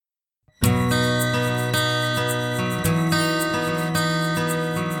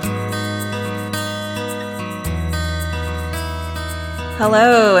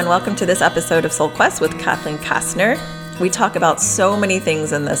Hello, and welcome to this episode of Soul Quest with Kathleen Kastner. We talk about so many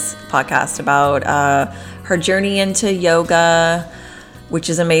things in this podcast about her journey into yoga, which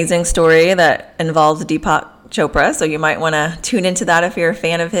is an amazing story that involves Deepak Chopra. So you might want to tune into that if you're a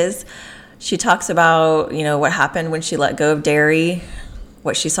fan of his. She talks about, what happened when she let go of dairy,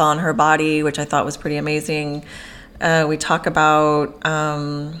 what she saw in her body, which I thought was pretty amazing. We talk about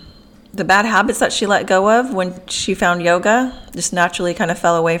the bad habits that she let go of when she found yoga, just naturally kind of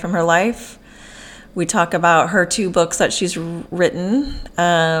fell away from her life. We talk about her 2 books that she's written.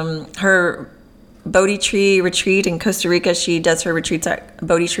 Her Bodhi Tree retreat in Costa Rica. She does her retreats at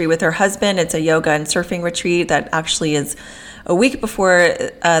Bodhi Tree with her husband. It's a yoga and surfing retreat that actually is a week before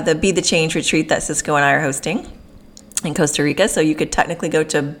the Be the Change retreat that Cisco and I are hosting in Costa Rica. So you could technically go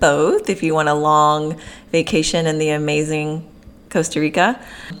to both if you want a long vacation in the amazing Costa Rica.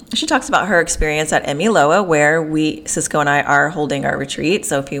 She talks about her experience at Emiloa, where Cisco and I are holding our retreat.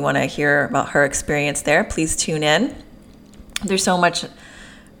 So if you want to hear about her experience there, please tune in. There's so much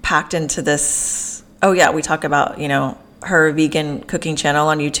packed into this. Oh yeah, we talk about, her vegan cooking channel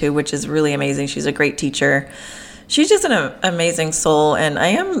on YouTube, which is really amazing. She's a great teacher. She's just an amazing soul, and I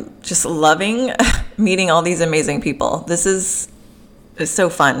am just loving meeting all these amazing people. This is so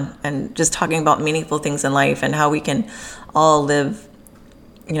fun, and just talking about meaningful things in life and how we can all live,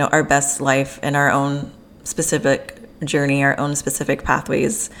 our best life in our own specific journey, our own specific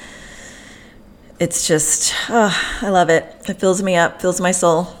pathways. It's just, I love it. It fills me up, fills my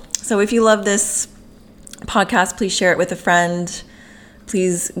soul. So if you love this podcast, please share it with a friend.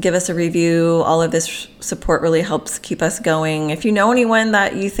 Please give us a review. All of this support really helps keep us going. If you know anyone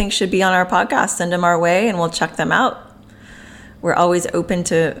that you think should be on our podcast, send them our way and we'll check them out. We're always open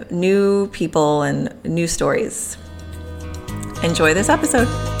to new people and new stories. Enjoy this episode.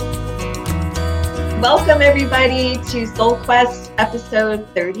 Welcome everybody to Soul Quest episode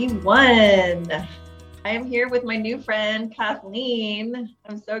 31. I am here with my new friend, Kathleen.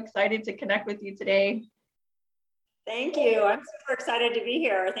 I'm so excited to connect with you today. Thank you. I'm super excited to be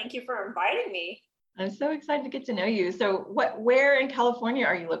here. Thank you for inviting me. I'm so excited to get to know you. So where in California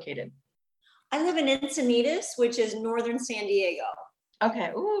are you located? I live in Encinitas, which is northern San Diego.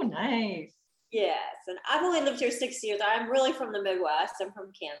 Okay. Ooh, nice. Yes. And I've only lived here 6 years. I'm really from the Midwest. I'm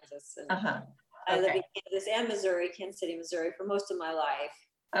from Kansas. And I live in Kansas and Missouri, Kansas City, Missouri for most of my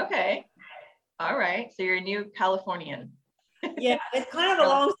life. Okay. All right. So you're a new Californian. Yeah, it's kind of a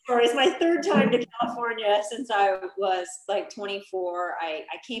long story. It's my 3rd time to California since I was like 24. I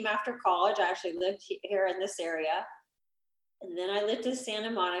came after college. I actually lived here in this area. And then I lived in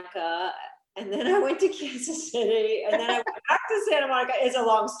Santa Monica. And then I went to Kansas City. And then I went back to Santa Monica. It's a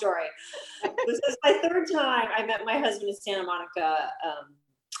long story. This is my 3rd time. I met my husband in Santa Monica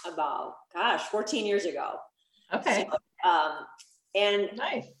about, 14 years ago. Okay. So, and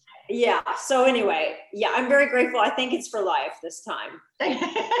nice. Yeah. So anyway, I'm very grateful. I think it's for life this time.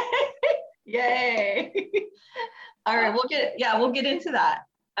 Yay. All right. We'll get into that,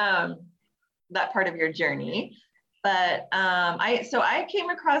 that part of your journey. But I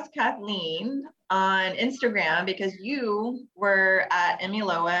came across Kathleen on Instagram because you were at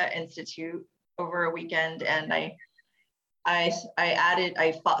Emiloa Institute over a weekend, and I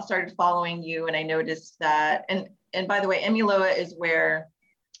started following you, and I noticed that, and by the way, Emiloa is where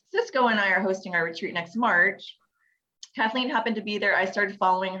Cisco and I are hosting our retreat next March. Kathleen happened to be there. I started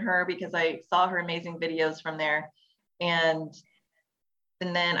following her because I saw her amazing videos from there, and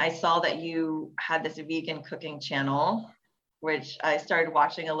then I saw that you had this vegan cooking channel, which I started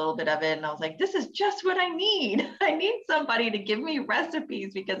watching a little bit of it. And I was like, this is just what I need. I need somebody to give me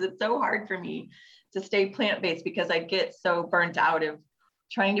recipes because it's so hard for me to stay plant-based because I get so burnt out of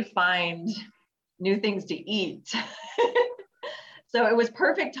trying to find new things to eat. So it was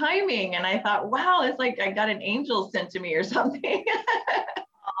perfect timing. And I thought, wow, it's like I got an angel sent to me or something.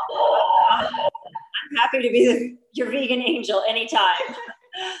 I'm happy to be your vegan angel anytime.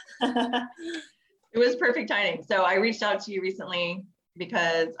 It was perfect timing. So I reached out to you recently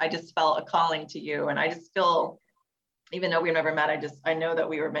because I just felt a calling to you. And I just feel, even though we've never met, I know that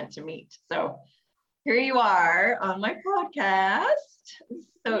we were meant to meet. So here you are on my podcast.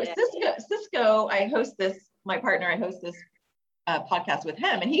 So yeah. Cisco, my partner, I host this podcast with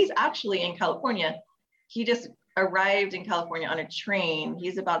him, and he's actually in California. He just arrived in California on a train.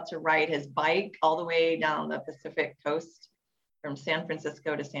 He's about to ride his bike all the way down the Pacific coast from San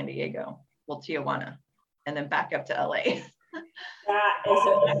Francisco to San Diego, Tijuana, and then back up to LA. I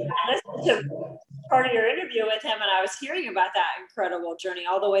listened to part of your interview with him, and I was hearing about that incredible journey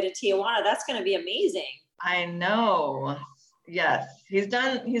all the way to Tijuana. That's going to be amazing. I know. Yes, he's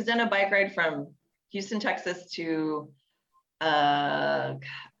done a bike ride from Houston, Texas to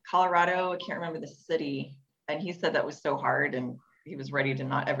Colorado. I can't remember the city. And he said that was so hard and he was ready to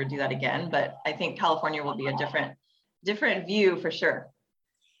not ever do that again. But I think California will be a different view for sure.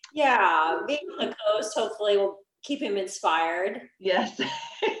 Yeah, being on the coast hopefully will keep him inspired. Yes.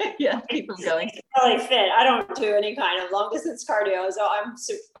 Yes, keep him going. He's really fit. I don't do any kind of long distance cardio, so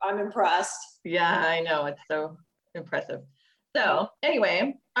I'm impressed. Yeah, I know. It's so impressive. So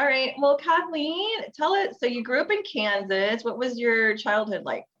anyway, all right. Well, Kathleen, tell us, so you grew up in Kansas. What was your childhood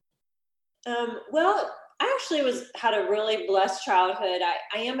like? Well, I actually had a really blessed childhood.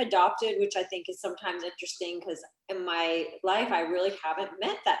 I am adopted, which I think is sometimes interesting because in my life, I really haven't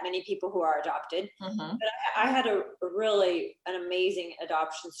met that many people who are adopted. Mm-hmm. But I had an amazing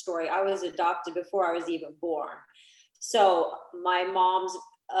adoption story. I was adopted before I was even born. So my mom's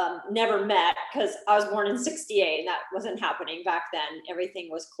never met because I was born in 68 and that wasn't happening back then.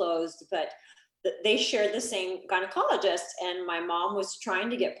 Everything was closed, but they shared the same gynecologist. And my mom was trying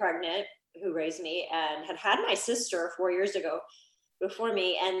to get pregnant, who raised me, and had my sister 4 years ago before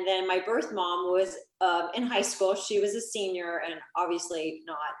me. And then my birth mom was in high school. She was a senior and obviously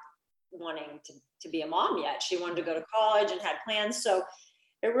not wanting to be a mom yet. She wanted to go to college and had plans. So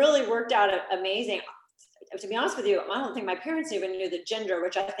it really worked out amazing. To be honest with you, I don't think my parents even knew the gender,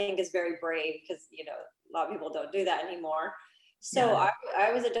 which I think is very brave because, a lot of people don't do that anymore. So yeah.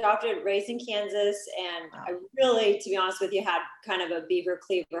 I was adopted, raised in Kansas, and wow. I really, to be honest with you, had kind of a Beaver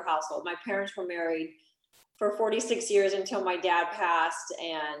Cleaver household. My parents were married for 46 years until my dad passed,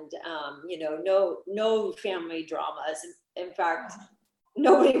 and no family dramas. In fact,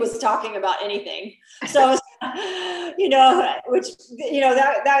 nobody was talking about anything. So, which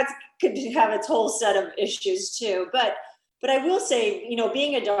that could have its whole set of issues too. But I will say,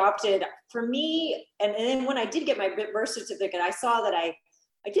 being adopted for me, and then when I did get my birth certificate, I saw that I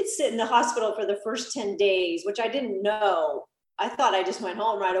did sit in the hospital for the first 10 days, which I didn't know. I thought I just went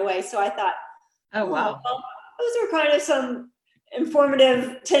home right away. So I thought, oh, wow. Well, those are kind of some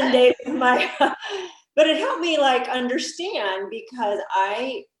informative 10 days of my, but it helped me understand because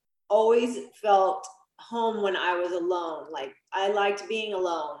I always felt home when I was alone. Like I liked being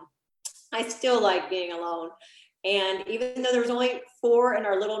alone. I still like being alone. And even though there was only 4 in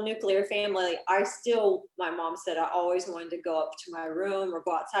our little nuclear family, my mom said I always wanted to go up to my room or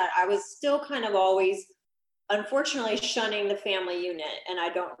go outside. I was still kind of always, unfortunately, shunning the family unit. And I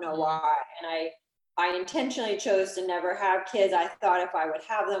don't know why. And I intentionally chose to never have kids. I thought if I would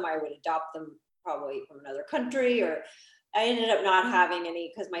have them, I would adopt them probably from another country, or I ended up not having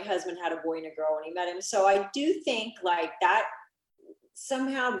any because my husband had a boy and a girl when he met him. So I do think that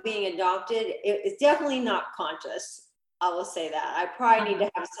somehow being adopted, it's definitely not conscious. I will say that. I probably need to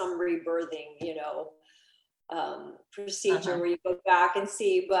have some rebirthing, procedure where you go back and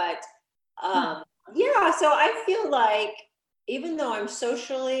see. But yeah, so I feel like even though I'm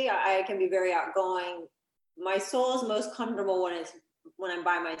socially, I can be very outgoing, my soul is most comfortable when I'm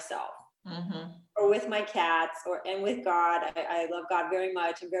by myself. Mm-hmm. Or with my cats and with God. I love God very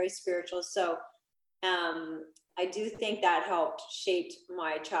much. I'm very spiritual. So I do think that helped shape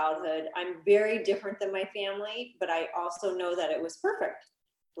my childhood. I'm very different than my family, but I also know that it was perfect.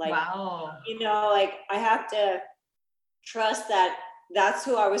 Wow. I have to trust that that's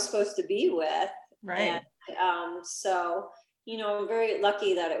who I was supposed to be with. Right. And so, I'm very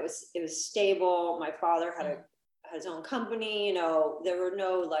lucky that it was stable. My father had his own company, there were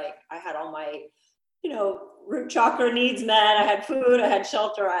no, I had all my, root chakra needs met. I had food, I had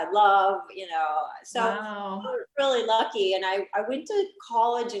shelter, I had love, so wow. I was really lucky. And I went to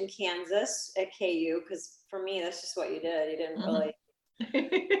college in Kansas at KU, because for me, that's just what you did. You didn't really.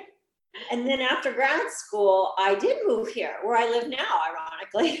 And then after grad school, I did move here where I live now,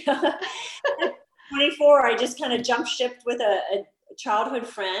 ironically. At 24, I just kind of jump shipped with a childhood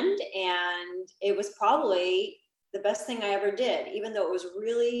friend, and it was probably the best thing I ever did, even though it was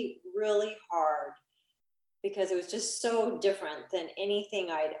really, really hard because it was just so different than anything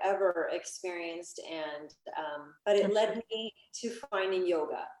I'd ever experienced. And, but it led me to finding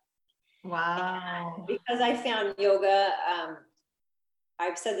yoga. Wow. And because I found yoga,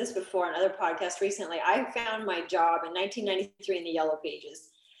 I've said this before on other podcasts recently, I found my job in 1993 in the Yellow Pages.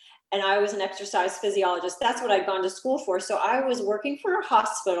 And I was an exercise physiologist. That's what I'd gone to school for. So I was working for a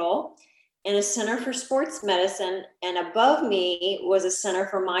hospital in a center for sports medicine. And above me was a center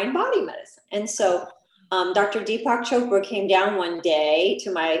for mind-body medicine. And so Dr. Deepak Chopra came down one day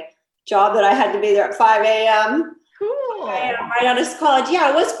to my job that I had to be there at 5 a.m. Cool. Right out of college.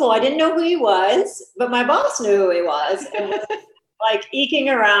 Yeah, it was cool. I didn't know who he was, but my boss knew who he was. And was eking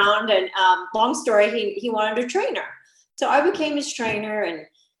around. And long story, he wanted a trainer. So I became his trainer and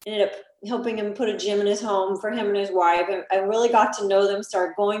ended up helping him put a gym in his home for him and his wife. And I really got to know them,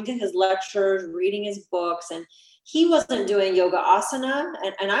 started going to his lectures, reading his books. And he wasn't doing yoga asana,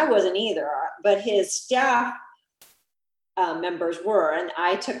 and I wasn't either, but his staff members were. And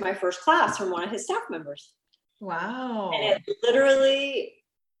I took my first class from one of his staff members. Wow. And it literally,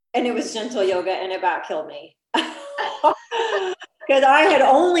 and it was gentle yoga, and it about killed me. Because I had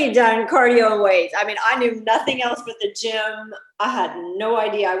only done cardio and weights. I mean, I knew nothing else but the gym. I had no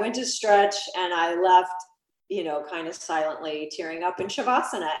idea. I went to stretch and I left, kind of silently tearing up in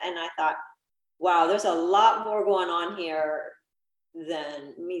Shavasana. And I thought, wow, there's a lot more going on here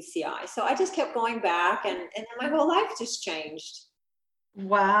than meets the eye. So I just kept going back, and then my whole life just changed.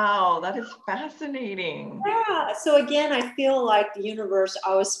 Wow, that is fascinating. Yeah. So again, I feel like the universe,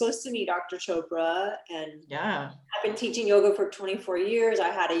 I was supposed to meet Dr. Chopra, and yeah, I've been teaching yoga for 24 years. I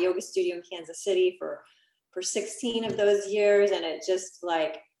had a yoga studio in Kansas City for 16 of those years. And it just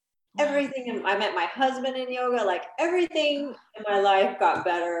like everything, I met my husband in yoga, like everything in my life got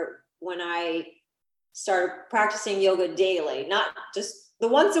better when I started practicing yoga daily. Not just the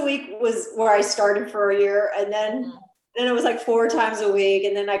once a week was where I started for a year. And then it was like 4 times a week.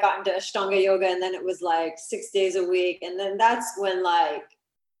 And then I got into Ashtanga yoga, and then it was like 6 days a week. And then that's when like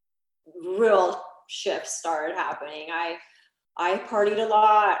real shifts started happening. I partied a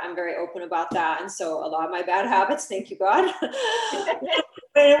lot. I'm very open about that. And so a lot of my bad habits, thank you God,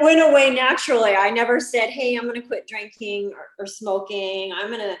 it went away naturally. I never said, hey, I'm going to quit drinking or smoking. I'm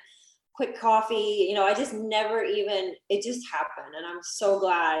going to quit coffee. I just never even, it just happened. And I'm so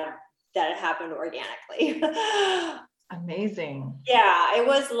glad that it happened organically. Amazing. Yeah, it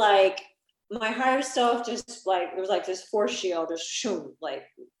was like my higher self just like, it was like this force shield, just shoom, like,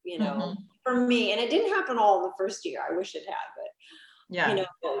 for me. And it didn't happen all in the first year. I wish it had, but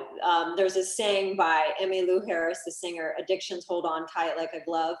there's a saying by Emmylou Harris, the singer, addictions hold on tight like a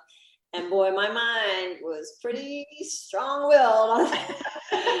glove. And boy, my mind was pretty strong-willed.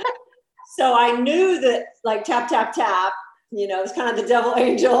 So I knew that like tap, tap, tap, it's kind of the devil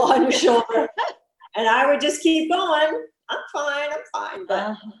angel on your shoulder. And I would just keep going. I'm fine.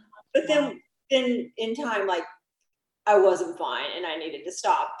 But then in time, like I wasn't fine and I needed to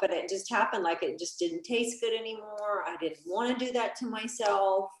stop. But it just happened, like it just didn't taste good anymore. I didn't want to do that to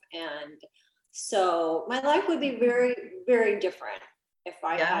myself. And so my life would be very, very different if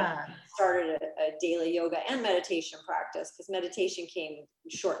I had started a daily yoga and meditation practice, because meditation came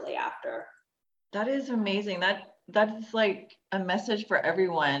shortly after. That is amazing. That's like a message for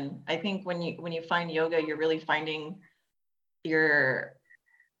everyone. I think when you find yoga, you're really finding your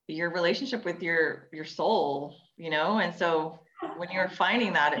relationship with your soul, and so when you're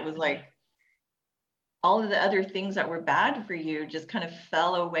finding that, it was like all of the other things that were bad for you just kind of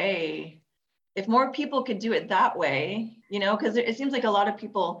fell away. If more people could do it that way, because it seems like a lot of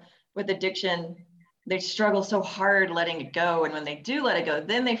people with addiction, they struggle so hard letting it go. And when they do let it go,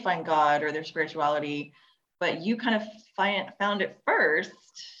 then they find God or their spirituality. But you kind of found it first,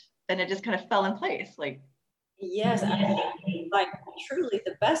 and it just kind of fell in place. Like, yes, I mean, like truly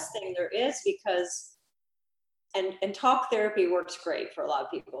the best thing there is, because and talk therapy works great for a lot of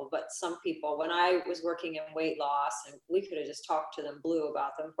people, but some people, when I was working in weight loss, and we could have just talked to them blue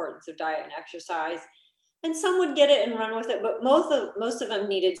about the importance of diet and exercise, and some would get it and run with it, but most of them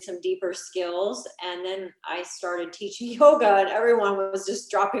needed some deeper skills. And then I started teaching yoga, and everyone was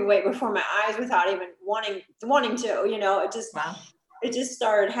just dropping weight before my eyes without even wanting to, it just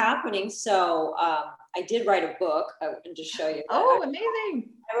started happening. So I did write a book, and just show you. Oh, amazing.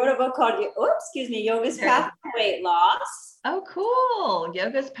 I wrote a book called, Yoga's Path to Weight Loss. Oh, cool.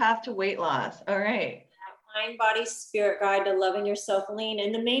 Yoga's Path to Weight Loss. All right. Mind, body, spirit guide to loving yourself lean.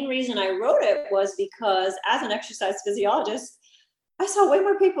 And the main reason I wrote it was because as an exercise physiologist, I saw way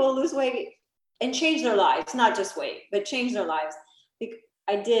more people lose weight and change their lives, not just weight, but change their lives.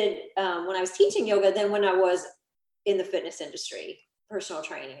 I did when I was teaching yoga, then when I was in the fitness industry, personal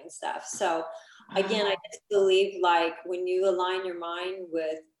training and stuff. So again, I just believe like when you align your mind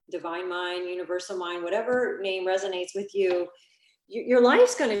with divine mind, universal mind, whatever name resonates with you, your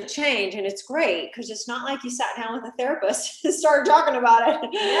life's going to change. And it's great because it's not like you sat down with a therapist and started talking about it.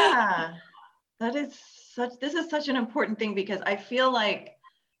 Yeah, this is such an important thing, because I feel like,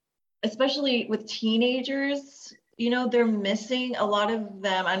 especially with teenagers, they're missing a lot of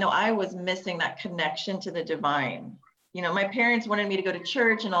them. I know I was missing that connection to the divine. My parents wanted me to go to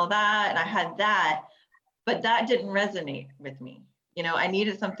church and all that, and I had that, but that didn't resonate with me. I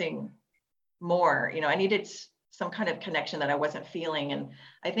needed something more. I needed some kind of connection that I wasn't feeling. And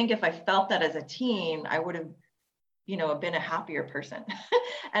I think if I felt that as a teen, I would have, been a happier person.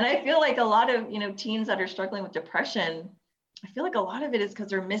 And I feel like a lot of, teens that are struggling with depression, I feel like a lot of it is because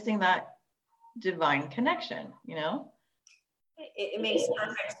they're missing that divine connection, It makes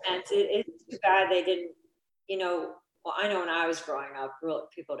perfect sense. It's too bad they didn't, well, I know when I was growing up,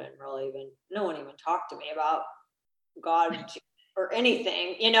 people didn't no one even talked to me about God or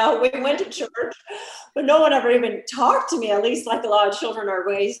anything. We went to church, but no one ever even talked to me, at least like a lot of children are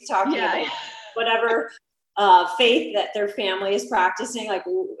raised to talk to me about whatever faith that their family is practicing. Like,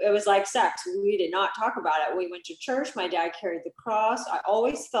 it was like sex. We did not talk about it. We went to church. My dad carried the cross. I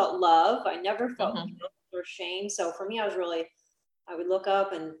always felt love. I never felt guilt or shame. So for me, I would look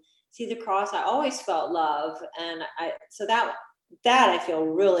up and see the cross. I always felt love. And that I feel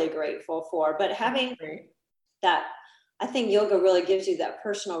really grateful for. But having that, I think yoga really gives you that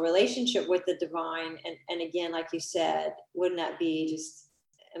personal relationship with the divine. And again, like you said, wouldn't that be just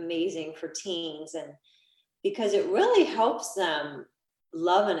amazing for teens? And because it really helps them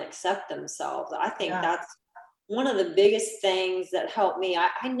love and accept themselves. I think that's one of the biggest things that helped me.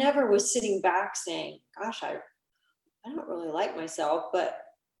 I never was sitting back saying, gosh, I don't really like myself, but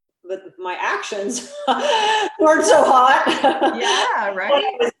my actions weren't so hot. Yeah,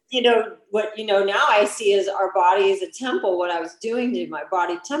 right. Now I see is our body is a temple. What I was doing to my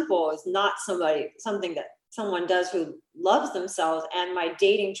body temple is not something that someone does who loves themselves. And my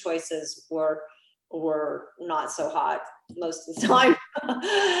dating choices were not so hot most of the time.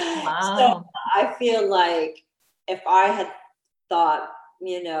 Wow. So I feel like if I had thought,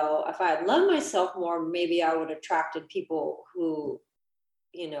 if I had loved myself more, maybe I would have attracted people who,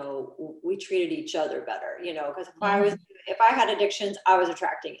 we treated each other better, because if I had addictions, I was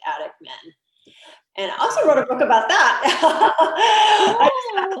attracting addict men. And I also wrote a book about that. I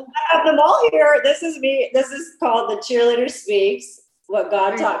have them all here. This is me. This is called The Cheerleader Speaks. What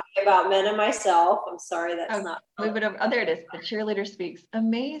God taught me about men and myself. I'm sorry, that's not. Move it over. Oh, there it is. The Cheerleader Speaks.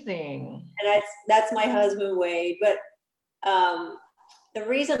 Amazing. And that's my husband, Wade. But the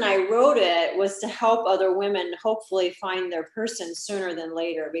reason I wrote it was to help other women hopefully find their person sooner than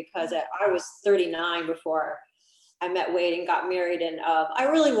later, because I was 39 before I met Wade and got married. And I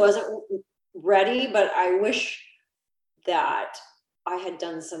really wasn't ready, but I wish that I had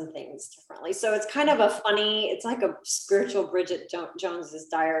done some things differently. So it's kind of it's like a spiritual Bridget Jones's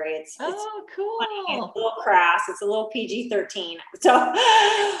diary. It's cool. Funny. It's a little crass. It's a little PG-13. So,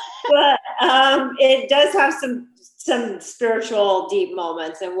 but it does have some spiritual deep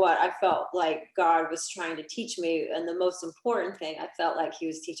moments, and what I felt like God was trying to teach me. And the most important thing I felt like he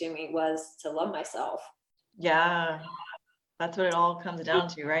was teaching me was to love myself. Yeah. That's what it all comes down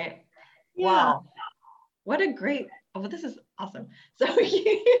to, right? Yeah. Wow. What a great, this is awesome. So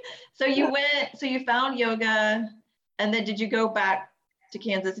you found yoga, and then did you go back to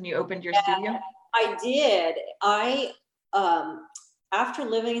Kansas and you opened your studio? I did. After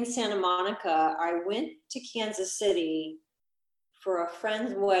living in Santa Monica, I went to Kansas City for a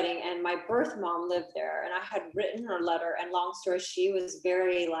friend's wedding, and my birth mom lived there, and I had written her a letter, and long story, she was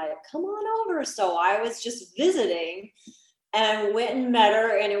very like, come on over. So I was just visiting and went and met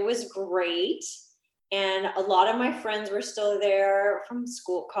her, and it was great. And a lot of my friends were still there from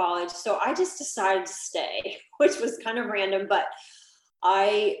college. So I just decided to stay, which was kind of random, but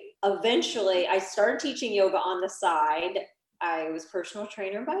I started teaching yoga on the side. I was personal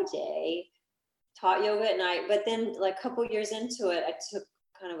trainer by day, taught yoga at night, but then like a couple years into it, I took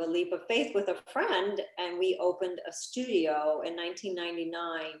kind of a leap of faith with a friend, and we opened a studio in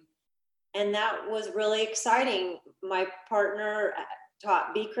 1999. And that was really exciting. My partner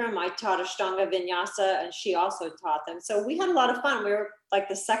taught Bikram, I taught Ashtanga Vinyasa, and she also taught them. So we had a lot of fun. We were like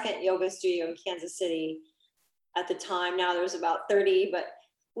the second yoga studio in Kansas City at the time. Now there's about 30, but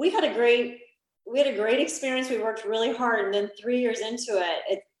we had a great experience. We worked really hard. And then 3 years into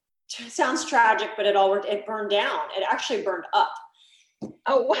it sounds tragic, but it all worked. It burned down. It actually burned up.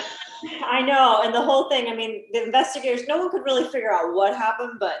 Oh, I know. And the whole thing, I mean, the investigators, no one could really figure out what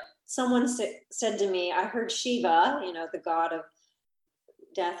happened, but someone said to me, I heard Shiva, the god of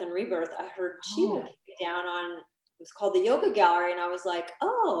death and rebirth. I heard Shiva down on, it was called the Yoga Gallery. And I was like,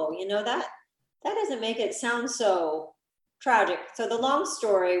 oh, that doesn't make it sound so tragic. So the long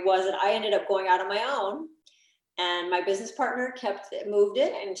story was that I ended up going out on my own, and my business partner moved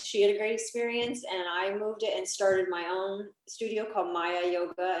it, and she had a great experience, and I moved it and started my own studio called Maya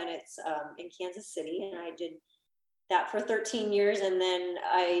Yoga, and it's in Kansas City, and I did that for 13 years, and then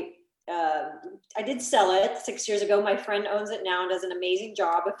I did sell it 6 years ago. My friend owns it now and does an amazing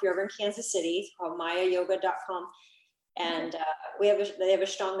job. If you're ever in Kansas City, it's called mayayoga.com. And they have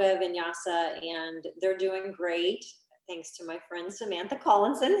Ashtanga Vinyasa, and they're doing great, thanks to my friend Samantha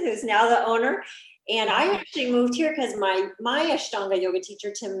Collinson, who's now the owner. And I actually moved here because my Ashtanga yoga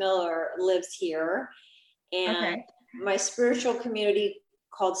teacher, Tim Miller, lives here. And my spiritual community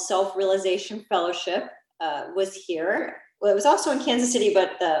called Self-Realization Fellowship was here. Well, it was also in Kansas City,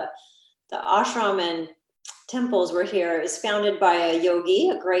 but the ashram and temples were here. It was founded by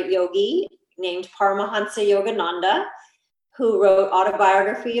a great yogi named Paramahansa Yogananda, who wrote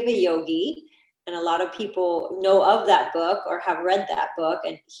Autobiography of a Yogi. And a lot of people know of that book or have read that book.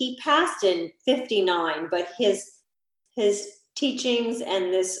 And he passed in 59, but his teachings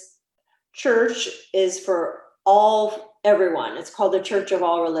and this church is for everyone. It's called the Church of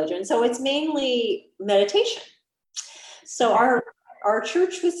All Religions. So it's mainly meditation. So our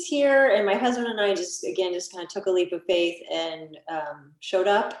church was here, and my husband and I just kind of took a leap of faith and showed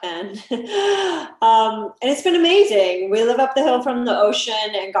up, and it's been amazing. We live up the hill from the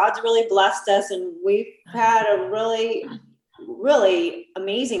ocean, and God's really blessed us, and we've had a really, really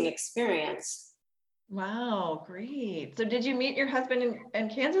amazing experience. Wow, great. So did you meet your husband in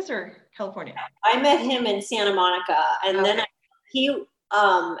Kansas or California? I met him in Santa Monica, and then he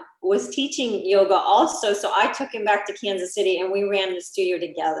was teaching yoga also. So I took him back to Kansas City, and we ran the studio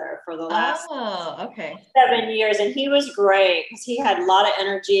together for the last 7 years. And he was great because he had a lot of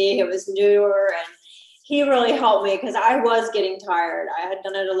energy. It was newer, and he really helped me because I was getting tired. I had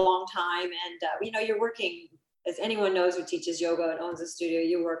done it a long time. And, you're working, as anyone knows who teaches yoga and owns a studio,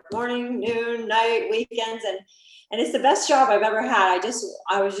 you work morning, noon, night, weekends. And it's the best job I've ever had.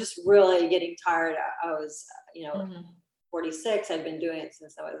 I was just really getting tired. I was, 46. I've been doing it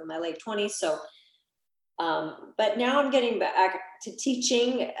since I was in my late 20s. So, but now I'm getting back to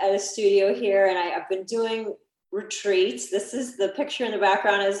teaching at a studio here, and I've been doing retreats. This is the picture in the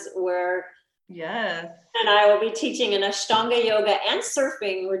background is where and I will be teaching an Ashtanga yoga and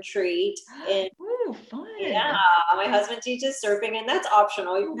surfing retreat. Ooh, fun. Yeah, my husband teaches surfing, and that's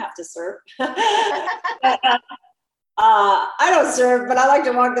optional. You don't have to surf. But, I don't surf, but I like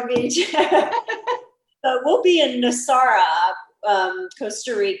to walk the beach. But we'll be in Nosara,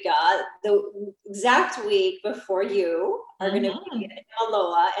 Costa Rica, the exact week before you are going to be in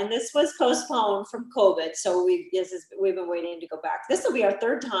Aloha, and this was postponed from COVID, so we've been waiting to go back. This will be our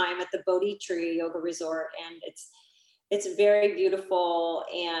third time at the Bodhi Tree Yoga Resort, and it's very beautiful,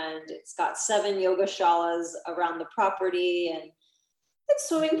 and it's got 7 yoga shalas around the property, and it's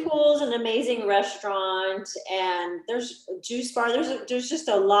swimming pools, an amazing restaurant, and there's a juice bar. There's just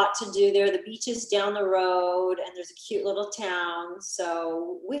a lot to do there. The beach is down the road, and there's a cute little town.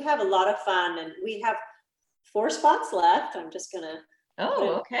 So we have a lot of fun, and we have 4 spots left. I'm just gonna.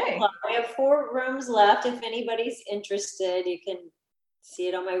 Okay. We have 4 rooms left. If anybody's interested, you can see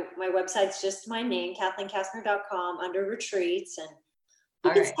it on my website's just my name, KathleenKastner.com, under retreats, and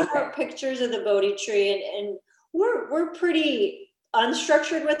you can see more pictures of the Bodhi tree, and we're pretty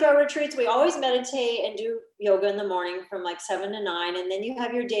unstructured with our retreats. We always meditate and do yoga in the morning from like 7 to 9, and then you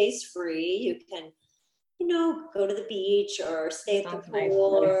have your days free. You can, go to the beach or stay at the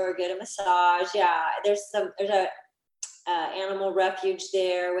pool or get a massage. Yeah, there's a animal refuge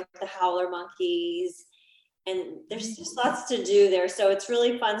there with the howler monkeys, and there's just lots to do there. So it's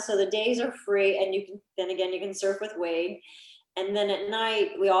really fun. So the days are free, and you can surf with Wade, and then at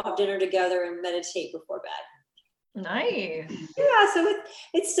night we all have dinner together and meditate before bed. Nice. Yeah, so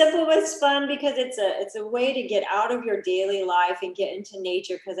it's simple but it's fun because it's a way to get out of your daily life and get into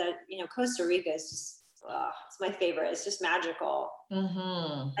nature, because Costa Rica is just it's my favorite. It's just magical.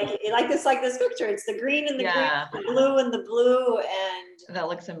 Like this picture. It's the green and the green, the blue and the blue, and that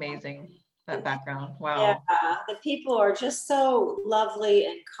looks amazing. That background. Wow. Yeah, the people are just so lovely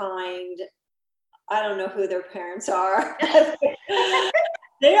and kind. I don't know who their parents are.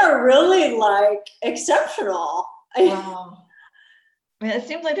 They are really exceptional. Wow. I mean, it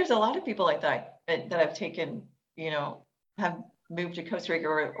seems like there's a lot of people like that have taken, have moved to Costa Rica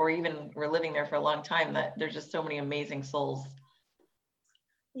or even were living there for a long time, that there's just so many amazing souls.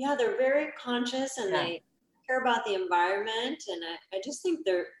 Yeah, they're very conscious, and they care about the environment, and I just think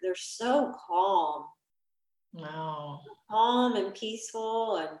they're so calm. Wow. Calm and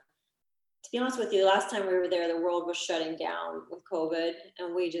peaceful. And to be honest with you, last time we were there, the world was shutting down with COVID,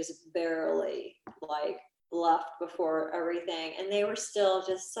 and we just barely left before everything, and they were still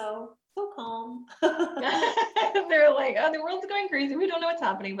just so calm. They're like, oh, the world's going crazy. We don't know what's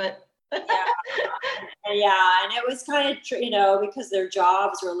happening, but yeah, and it was kind of because their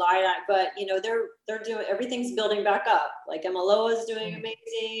jobs relied on it, but they're doing, everything's building back up. Like Amaloa is doing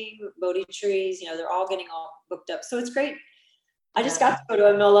amazing, Bodhi trees, they're all getting all booked up, so it's great. I just got to go to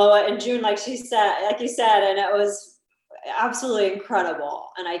Amaloa in June, like you said, and it was absolutely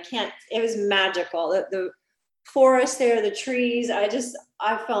incredible. And it was magical. The forest there, the trees, I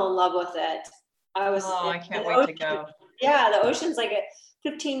fell in love with it. I can't wait to go. Yeah, the ocean's like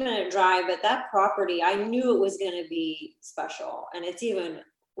 15-minute drive, but that property, I knew it was going to be special. And it's even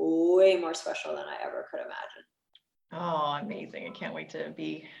way more special than I ever could imagine. Oh, amazing. I can't wait to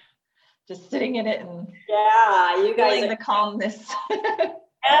be just sitting in it and you guys feeling the calmness.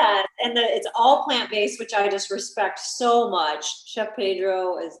 Yeah, and it's all plant-based, which I just respect so much. Chef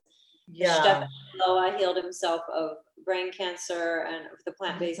Pedro is Chef Loa healed himself of brain cancer and the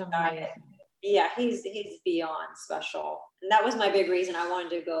plant-based diet. Yeah, he's beyond special. And that was my big reason I wanted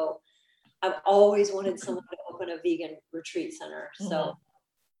to go. I've always wanted someone to open a vegan retreat center. So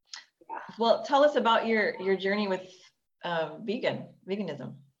yeah. Well, tell us about your journey with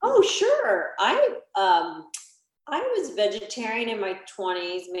veganism. Oh, sure. I was vegetarian in my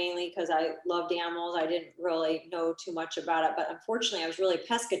 20s, mainly because I loved animals. I didn't really know too much about it, but unfortunately I was really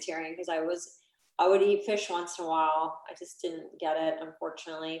pescatarian because I would eat fish once in a while. I just didn't get it,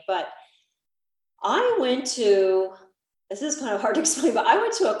 unfortunately. But I went to, this is kind of hard to explain, but I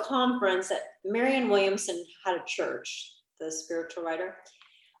went to a conference that Marianne Williamson had a church, the spiritual writer,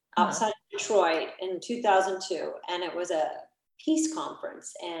 outside of Detroit in 2002. And it was a peace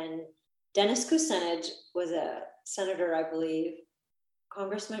conference. And Dennis Kucinich was a senator, I believe,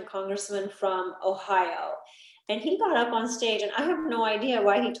 congressman from Ohio. And he got up on stage, and I have no idea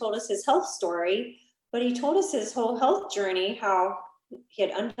why he told us his health story, but he told us his whole health journey, how he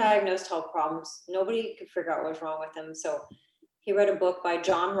had undiagnosed health problems. Nobody could figure out what was wrong with him. So he read a book by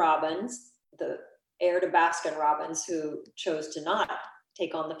John Robbins, the heir to Baskin Robbins, who chose to not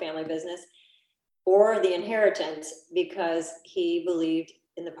take on the family business, or The Inheritance, because he believed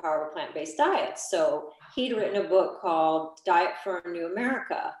in the power of plant-based diets. So he'd written a book called Diet for a New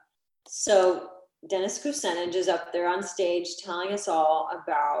America. So Dennis Kucinich is up there on stage telling us all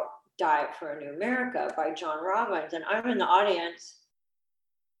about Diet for a New America by John Robbins. And I'm in the audience.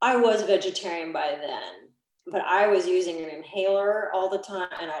 I was vegetarian by then, but I was using an inhaler all the time,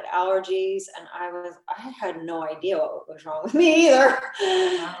 and I had allergies, and I had no idea what was wrong with me either.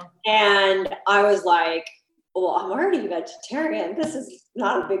 Wow. And I was like, well, I'm already vegetarian. This is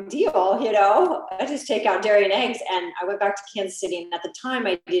not a big deal, you know. I just take out dairy and eggs. And I went back to Kansas City. And at the time,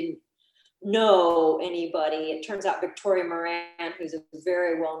 I didn't know anybody. It turns out Victoria Moran, who's a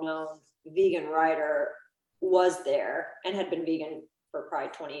very well-known vegan writer, was there and had been vegan for probably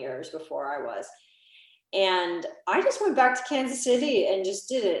 20 years before I was. And I just went back to Kansas City and just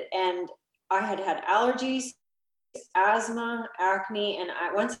did it. And I had allergies, asthma, acne. And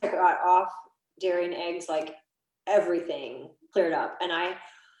once I got off dairy and eggs, like everything cleared up. And I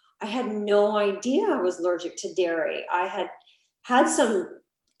had no idea I was allergic to dairy. I had some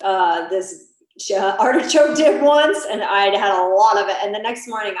this artichoke dip once, and I'd had a lot of it. And the next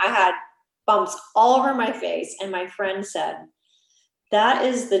morning I had bumps all over my face. And my friend said, that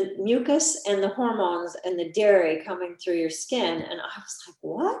is the mucus and the hormones and the dairy coming through your skin. And I was like,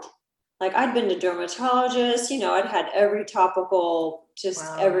 what? Like, I'd been to dermatologists, you know, I'd had every topical,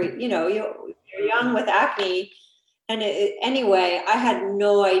 every, you know, you're young with acne. And anyway, I had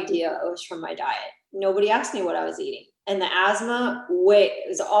no idea it was from my diet. Nobody asked me what I was eating. And the asthma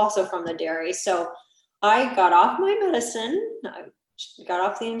is also from the dairy. So I got off my medicine, I got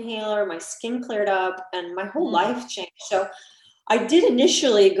off the inhaler, my skin cleared up, and my whole life changed. So I did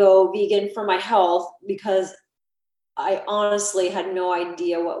initially go vegan for my health because I honestly had no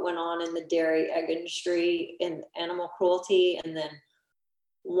idea what went on in the dairy egg industry and animal cruelty. And then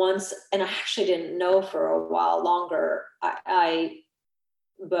and I actually didn't know for a while longer,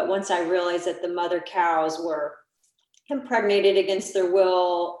 but once I realized that the mother cows were impregnated against their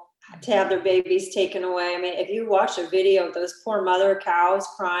will to have their babies taken away. I mean, if you watch a video of those poor mother cows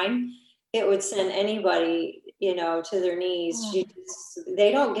crying, it would send anybody, you know, to their knees.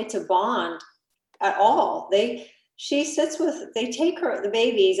 They don't get to bond at all. They take the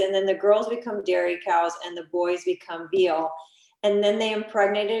babies, and then the girls become dairy cows and the boys become veal. And then they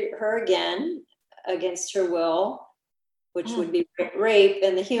impregnated her again against her will, which would be rape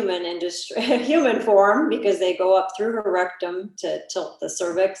in the human industry, human form, because they go up through her rectum to tilt the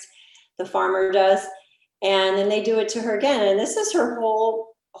cervix, the farmer does. And then they do it to her again. And this is her whole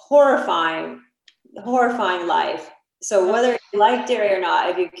horrifying life. So whether you like dairy or not,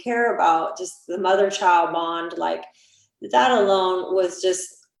 if you care about just the mother-child bond, like that alone was just,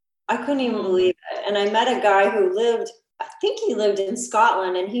 I couldn't even believe it. And I met a guy who I think he lived in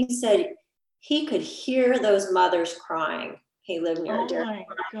Scotland, and he said he could hear those mothers crying. He lived near a dairy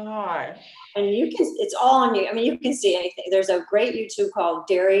farm. Gosh. And it's all on you. I mean, you can see anything. There's a great YouTube called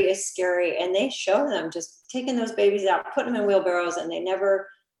Dairy is Scary, and they show them just taking those babies out, putting them in wheelbarrows, and they never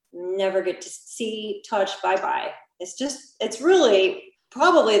get to see, touch, bye-bye. It's really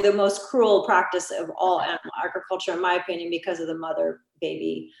probably the most cruel practice of all animal agriculture, in my opinion, because of the mother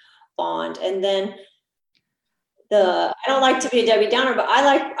baby bond. And then I don't like to be a Debbie Downer, but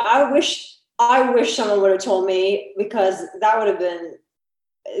I wish someone would have told me, because that would have been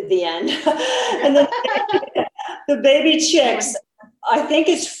the end. And then the baby chicks, I think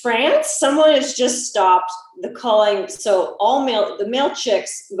it's France. Someone has just stopped the culling. So the male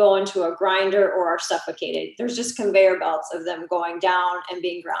chicks go into a grinder or are suffocated. There's just conveyor belts of them going down and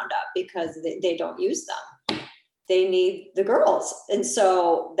being ground up because they don't use them. They need the girls. And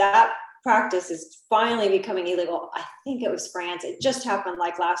so that practice is finally becoming illegal. I think it was France. It just happened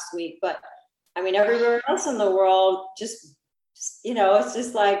like last week, but I mean, everywhere else in the world, just, it's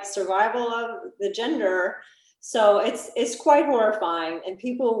just like survival of the gender. So it's quite horrifying, and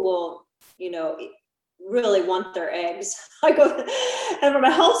people will, really want their eggs. And from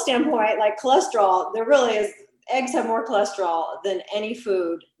a health standpoint, like cholesterol, there really is, eggs have more cholesterol than any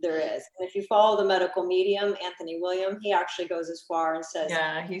food there is. And if you follow the medical medium, Anthony William, he actually goes as far and says,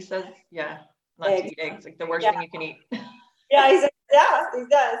 he says, not to eat eggs, like the worst thing you can eat. Yeah, he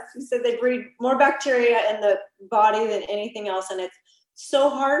does. He said they breed more bacteria in the body than anything else. And it's so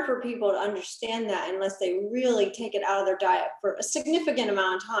hard for people to understand that unless they really take it out of their diet for a significant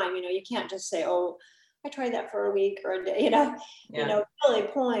amount of time. You can't just say, oh, I tried that for a week or a day, really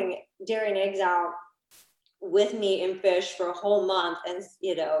pulling dairy and eggs out with meat and fish for a whole month and,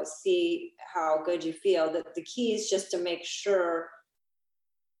 see how good you feel. The key is just to make sure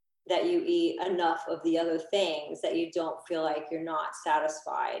that you eat enough of the other things that you don't feel like you're not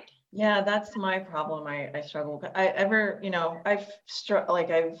satisfied. Yeah, that's my problem. I struggle. I've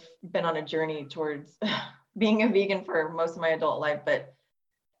been on a journey towards being a vegan for most of my adult life, but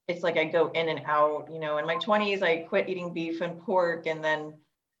it's like I go in and out. In my 20s, I quit eating beef and pork, and then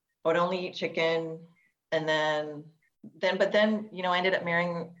I would only eat chicken. And then, I ended up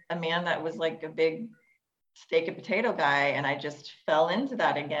marrying a man that was like a big steak and potato guy, and I just fell into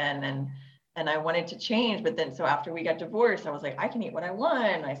that again, and I wanted to change. But then, so after we got divorced, I was like, I can eat what I want,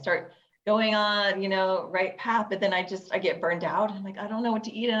 and I start going on right path, but then I get burned out. I'm like, I don't know what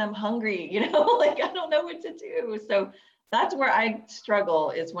to eat, and I'm hungry, like I don't know what to do. So that's where I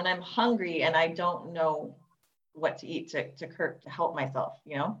struggle, is when I'm hungry and I don't know what to eat to help myself.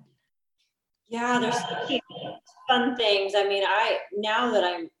 Yeah, there's so many fun things. I mean, now that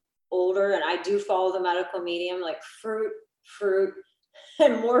I'm older and I do follow the medical medium, like fruit,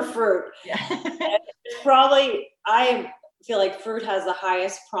 and more fruit. Yeah. I feel like fruit has the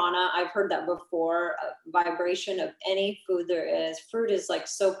highest prana. I've heard that before, vibration of any food there is. Fruit is like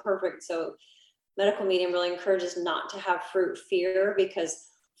so perfect. So medical medium really encourages not to have fruit fear, because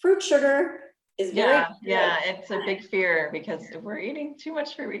fruit sugar is very it's a big fear, because if we're eating too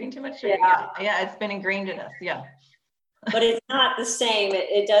much fruit, we're eating too much sugar. Yeah, it's been ingrained in us. Yeah. But it's not the same.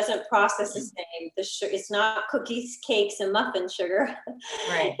 It doesn't process the same. It's not cookies, cakes, and muffin sugar.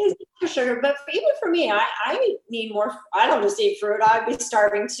 Right. It's sugar. But even for me, I need more. I don't just eat fruit. I'd be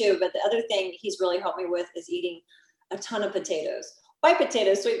starving too. But the other thing he's really helped me with is eating a ton of potatoes. White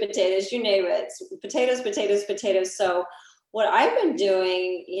potatoes, sweet potatoes, you name it. Potatoes. So what I've been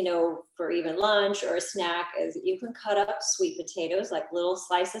doing, for even lunch or a snack, is you can cut up sweet potatoes, like little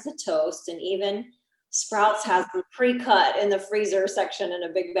slices of toast, and even Sprouts has them pre-cut in the freezer section in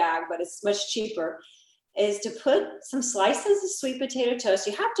a big bag, but it's much cheaper, is to put some slices of sweet potato toast.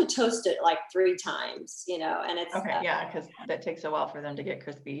 You have to toast it like 3 times, and it's okay. Yeah, because that takes a while for them to get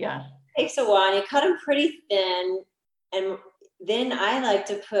crispy. Yeah, it takes a while, and you cut them pretty thin. And then I like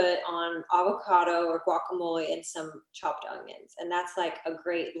to put on avocado or guacamole and some chopped onions, and that's like a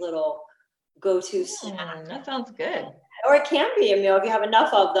great little go-to snack. That sounds good. Or it can be a meal if you have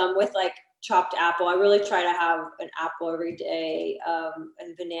enough of them, with like chopped apple. I really try to have an apple every day,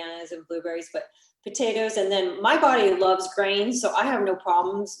 and bananas and blueberries, but potatoes. And then my body loves grains, so I have no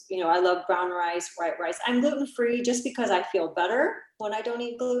problems. I love brown rice, white rice. I'm gluten-free just because I feel better when I don't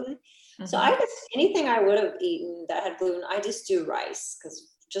eat gluten. Mm-hmm. So anything I would have eaten that had gluten, I just do rice,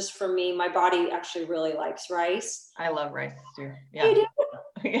 because just for me, my body actually really likes rice. I love rice too. Yeah. You do?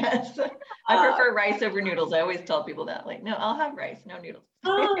 Yes. I prefer rice over noodles. I always tell people that, like, no, I'll have rice, no noodles.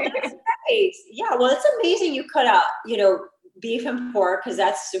 Oh, that's great. Yeah, well, it's amazing you cut out, beef and pork, because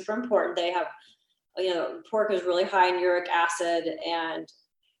that's super important. They have, pork is really high in uric acid, and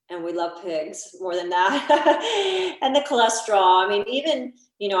we love pigs more than that. And the cholesterol. I mean, even,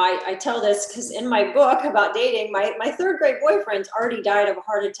 I tell this because in my book about dating, my 3rd grade boyfriend's already died of a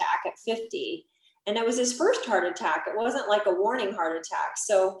heart attack at 50. And it was his first heart attack. It wasn't like a warning heart attack.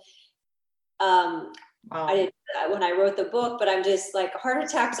 So wow. I did when I wrote the book, but I'm just like, heart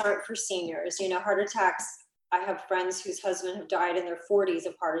attacks aren't for seniors. Heart attacks, I have friends whose husbands have died in their 40s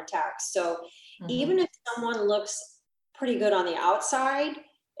of heart attacks. So even if someone looks pretty good on the outside.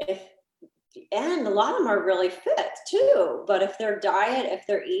 And a lot of them are really fit too. But if their diet, if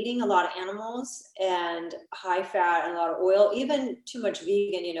they're eating a lot of animals and high fat and a lot of oil, even too much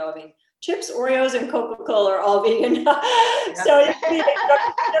vegan, you know, I mean, chips, Oreos, and Coca-Cola are all vegan. So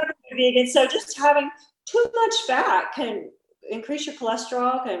vegan. So just having too much fat can increase your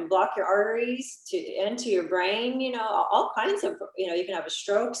cholesterol, can block your arteries into your brain, you know, all kinds of, you know, you can have a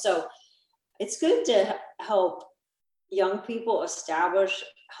stroke. So it's good to help young people establish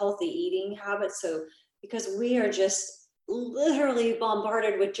healthy eating habits. So, because we are just literally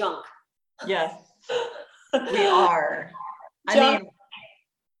bombarded with junk. Yes, we are. I mean,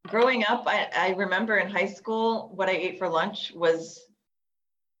 growing up, I remember in high school, what I ate for lunch was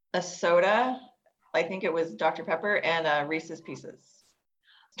a soda. I think it was Dr. Pepper and Reese's Pieces.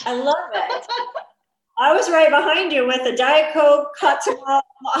 I love it. I was right behind you with a Diet Coke,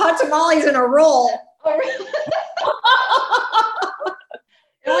 hot tamales, and a roll. Oh, really?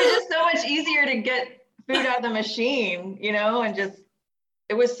 It was just so much easier to get food out of the machine, you know, and just,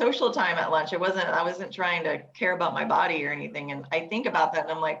 it was social time at lunch. I wasn't trying to care about my body or anything. And I think about that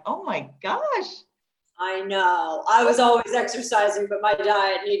and I'm like, oh my gosh. I know. I was always exercising, but my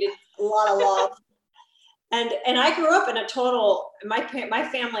diet needed a lot of love. And I grew up in a total, my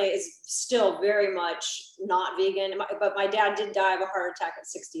family is still very much not vegan, but my dad did die of a heart attack at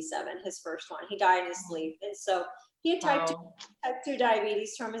 67, his first one. He died in his sleep. And so he had type 2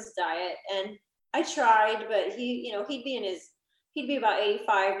 diabetes from his diet. And I tried, but he, you know, he'd be about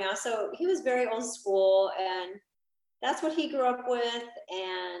 85 now. So he was very old school, and that's what he grew up with.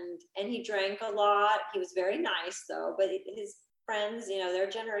 And he drank a lot. He was very nice though, but his friends, you know, their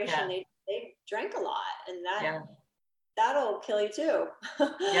generation, they drank a lot, and that'll kill you too.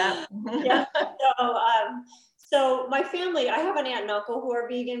 Yeah. Yeah. So my family, I have an aunt and uncle who are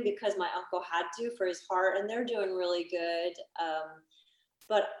vegan because my uncle had to for his heart, and they're doing really good.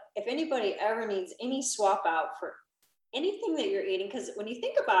 But if anybody ever needs any swap out for anything that you're eating, because when you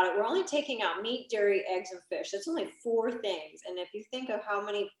think about it, we're only taking out meat, dairy, eggs, and fish. That's only 4 things. And if you think of how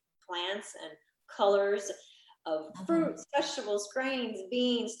many plants and colors of fruits, vegetables, grains,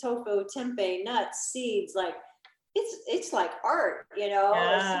 beans, tofu, tempeh, nuts, seeds, like it's like art, you know.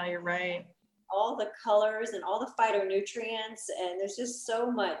 Yeah, you're right. All the colors and all the phytonutrients, and there's just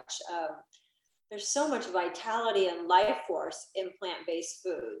so much vitality and life force in plant-based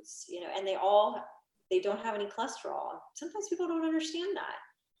foods, you know, and they don't have any cholesterol. Sometimes people don't understand that.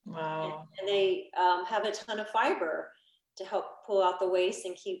 Wow. And they have a ton of fiber to help pull out the waste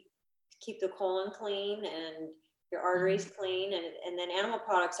and keep the colon clean and your arteries clean. And then animal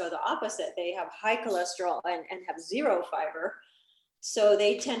products are the opposite. They have high cholesterol and have 0 fiber. So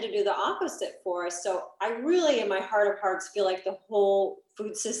they tend to do the opposite for us. So I really, in my heart of hearts, feel like the whole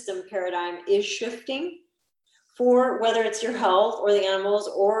food system paradigm is shifting for whether it's your health or the animals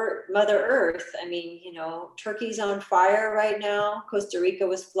or Mother Earth. I mean, you know, Turkey's on fire right now. Costa Rica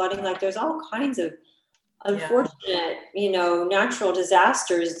was flooding. Like, there's all kinds of unfortunate, you know, natural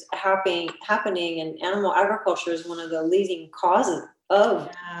disasters happening, and animal agriculture is one of the leading causes of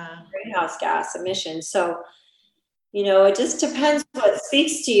greenhouse gas emissions. So, you know, it just depends what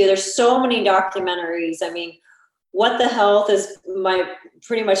speaks to you. There's so many documentaries. I mean, What the Health is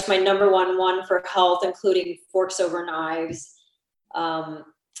pretty much my number one for health, including Forks Over Knives.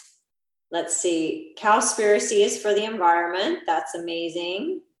 Let's see, Cowspiracy is for the environment. That's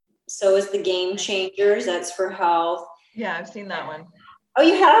amazing. So is the Game Changers. That's for health. Yeah, I've seen that one. Oh,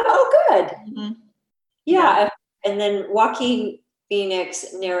 you have? Oh, good. Mm-hmm. Yeah. And then Joaquin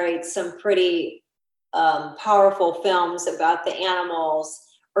Phoenix narrates some pretty powerful films about the animals.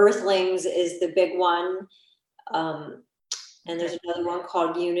 Earthlings is the big one. And there's another one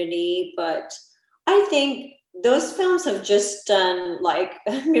called Unity. But I think those films have just done like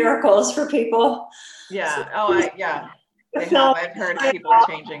miracles for people. Yeah. They have. I've heard people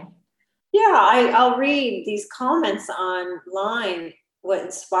changing. Yeah, I'll read these comments online, what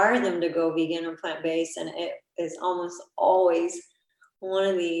inspired them to go vegan or plant-based, and it is almost always one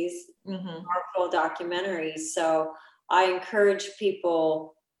of these powerful documentaries. So I encourage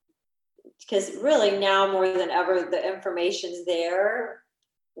people, because really now more than ever, the information's there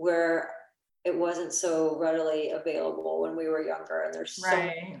where it wasn't so readily available when we were younger, and there's so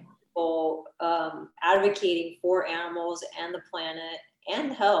many people advocating for animals and the planet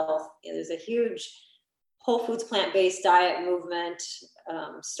and health. You know, there's a huge whole foods plant-based diet movement,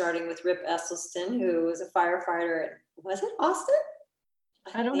 starting with Rip Esselstyn, who was a firefighter at, was it Austin?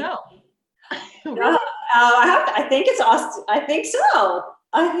 I don't know. I think it's Austin. I think so.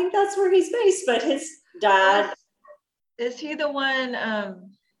 I think that's where he's based, but his dad. Is he the one,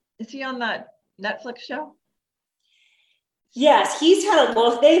 is he on that Netflix show? Yes,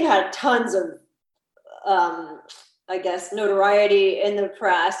 they've had tons of, I guess, notoriety in the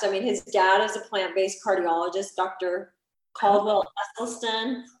press. I mean, his dad is a plant-based cardiologist, Dr. Caldwell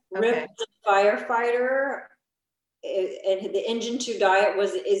Esselstyn. Rip Okay. was a firefighter, and the Engine 2 diet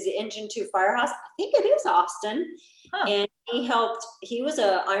is the Engine 2 firehouse. I think it is Austin. Huh. And he was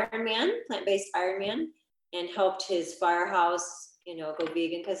a Ironman, plant-based Ironman, and helped his firehouse, go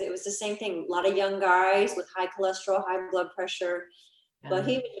vegan, because it was the same thing. A lot of young guys with high cholesterol, high blood pressure. But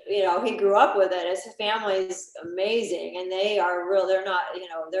he grew up with it. His family is amazing, and they're not,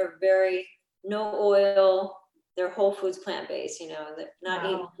 they're very no oil. They're whole foods, plant-based, they're not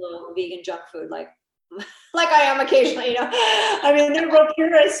eating little vegan junk food like I am occasionally, I mean, they're real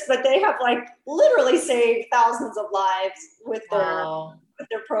purists, but they have like literally saved thousands of lives with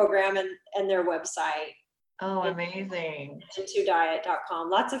their program and their website. Oh, amazing. Engine2diet.com.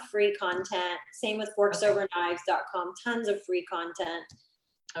 Lots of free content. Same with forksoverknives.com. Tons of free content.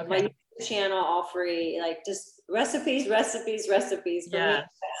 Okay. My YouTube channel, all free. Like just recipes. For me,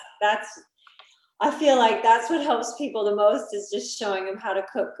 I feel like that's what helps people the most, is just showing them how to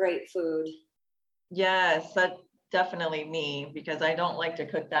cook great food. Yes, that's definitely me, because I don't like to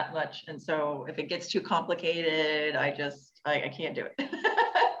cook that much. And so if it gets too complicated, I can't do it.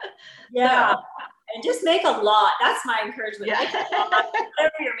 Yeah. And just make a lot. That's my encouragement. Yeah. Make a lot,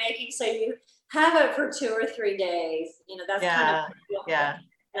 whatever you're making, so you have it for 2 or 3 days. That's kind of, yeah.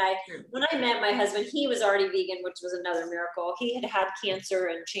 And when I met my husband, he was already vegan, which was another miracle. He had had cancer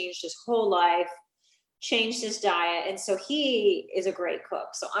and changed his whole life, changed his diet. And so he is a great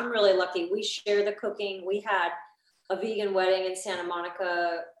cook. So I'm really lucky. We share the cooking. We had a vegan wedding in Santa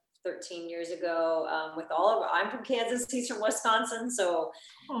Monica 13 years ago I'm from Kansas, he's from Wisconsin. So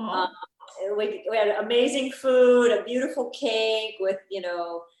we had amazing food, a beautiful cake with,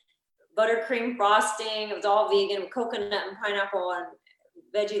 buttercream frosting. It was all vegan with coconut and pineapple and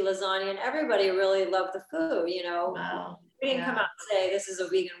veggie lasagna, and everybody really loved the food. Wow. We didn't come out and say this is a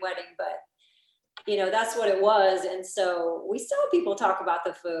vegan wedding, but that's what it was. And so we still have people talk about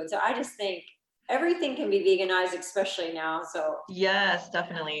the food. So I just think everything can be veganized, especially now. So yes,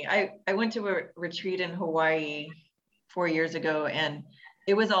 definitely. I went to a retreat in Hawaii 4 years ago, and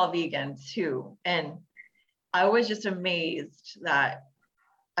it was all vegan too. And I was just amazed that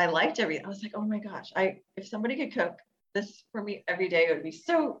I liked everything. I was like, oh my gosh, if somebody could cook this for me every day, it would be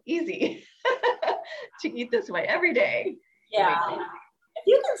so easy to eat this way every day. Yeah. If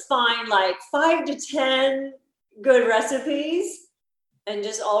you can find like 5 to 10 good recipes and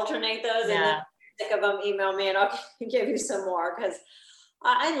just alternate those, and then sick of them, email me and I'll give you some more, because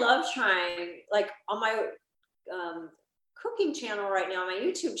I love trying. Like on my cooking channel right now, my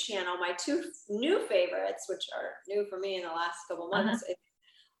YouTube channel, my 2 new favorites, which are new for me in the last couple months,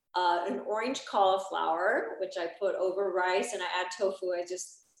 an orange cauliflower, which I put over rice, and I add tofu.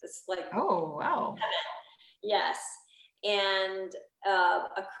 It's like, oh wow, yes. And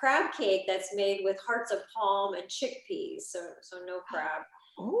a crab cake that's made with hearts of palm and chickpeas, so no crab.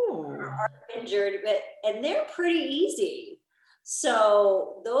 Are injured, and they're pretty easy.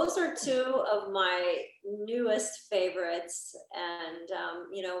 So those are 2 of my newest favorites. And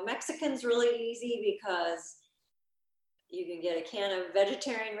Mexican's really easy because you can get a can of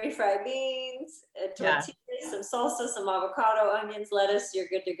vegetarian refried beans, tortillas, some salsa, some avocado, onions, lettuce. You're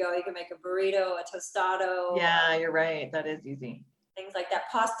good to go. You can make a burrito, a tostado. Yeah, you're right. That is easy. Things like that.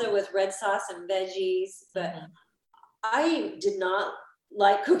 Pasta with red sauce and veggies. But I did not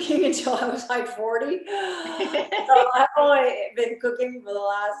like cooking until I was like 40. So I've only been cooking for the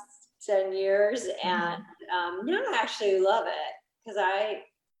last 10 years. And now I actually love it, because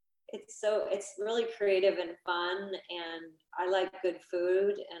it's really creative and fun, and I like good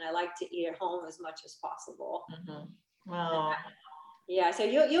food, and I like to eat at home as much as possible. Wow. Yeah, so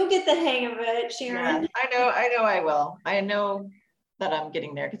you'll get the hang of it, Sharon. Yeah, I know I will. I know that I'm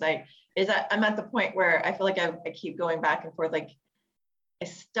getting there, because I'm at the point where I feel like I keep going back and forth. Like I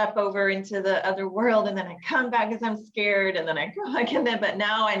step over into the other world, and then I come back because I'm scared, and then I go back in there. But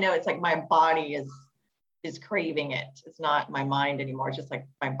now I know it's like my body is craving it. It's not my mind anymore. It's just like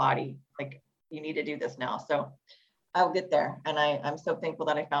my body, like, you need to do this now. So I'll get there. And I'm so thankful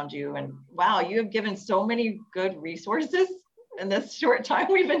that I found you. And wow, you have given so many good resources in this short time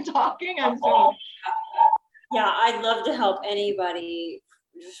we've been talking. Yeah, I'd love to help anybody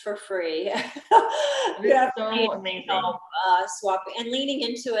just for free. It's so amazing. Swapping and leaning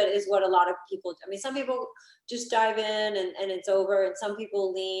into it is what a lot of people, some people just dive in and it's over, and some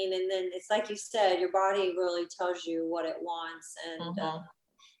people lean, and then it's like you said, your body really tells you what it wants. And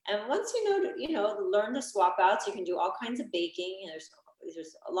and once learn the swap outs, you can do all kinds of baking. There's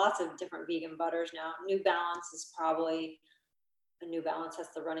lots of different vegan butters now. New Balance is probably New Balance.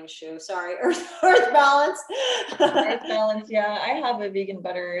 That's the running shoe. Sorry, Earth Balance. Earth Balance. Yeah, I have a vegan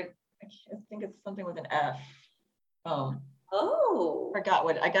butter. I think it's something with an F. Forgot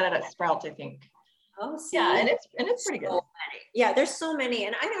what I got it at Sprouts, I think. Oh, see? Yeah, and it's pretty good. Yeah, there's so many,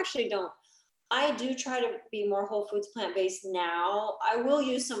 and I do try to be more whole foods plant-based now. I will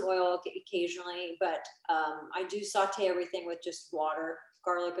use some oil occasionally, but I do saute everything with just water,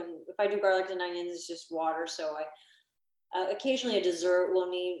 garlic, and if I do garlic and onions, it's just water. So occasionally a dessert will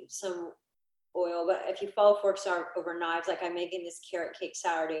need some oil, but if you follow Forks Over Knives, like I'm making this carrot cake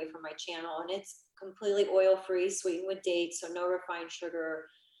Saturday for my channel, and it's completely oil-free, sweetened with dates, so no refined sugar.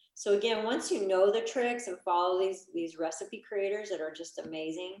 So again, once you know the tricks and follow these recipe creators that are just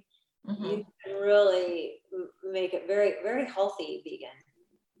amazing, you can really make it very, very healthy vegan.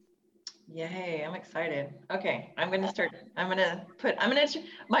 Yay, I'm excited. Okay, my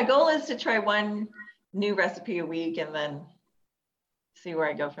goal is to try one new recipe a week and then see where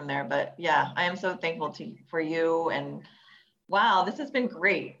I go from there. But yeah, I am so thankful for you, and wow, this has been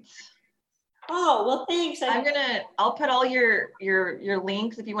great. Oh, well, thanks. I'll put all your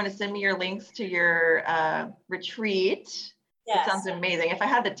links if you want to send me your links to your retreat. Yes. It sounds amazing. If I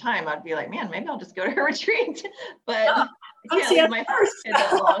had the time, I'd be like, man, maybe I'll just go to her retreat. But I can't leave my kid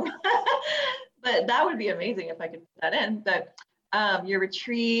that long. But that would be amazing if I could put that in. But your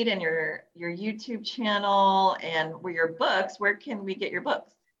retreat and your YouTube channel and your books, where can we get your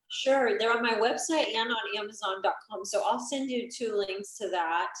books? Sure, they're on my website and on Amazon.com. So I'll send you 2 links to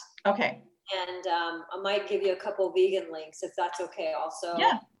that. Okay. And I might give you a couple vegan links if that's okay also.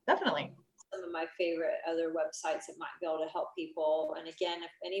 Yeah, definitely. Some of my favorite other websites that might be able to help people. And again,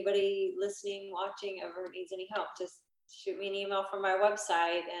 if anybody listening, watching ever needs any help, just shoot me an email from my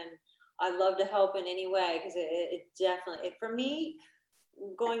website, and I'd love to help in any way, because it definitely, for me,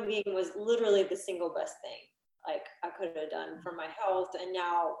 going vegan was literally the single best thing like I could have done for my health. And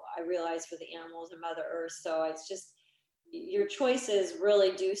now I realize for the animals and Mother Earth. So it's just, your choices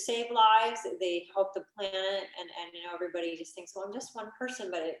really do save lives. They help the planet, and everybody just thinks, well, I'm just one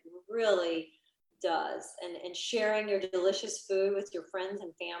person, but it really does. And sharing your delicious food with your friends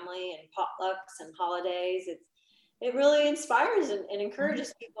and family and potlucks and holidays, it really inspires and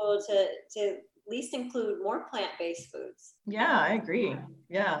encourages people to at least include more plant-based foods. Yeah, I agree.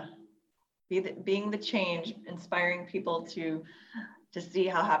 Yeah, being the change, inspiring people to see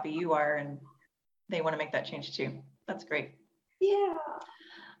how happy you are, and they want to make that change too. That's great. Yeah.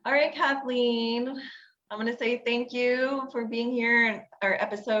 All right, Kathleen, I'm going to say thank you for being here in our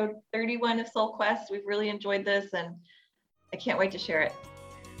episode 31 of Soul Quest. We've really enjoyed this, and I can't wait to share it.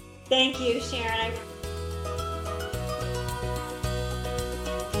 Thank you, Sharon.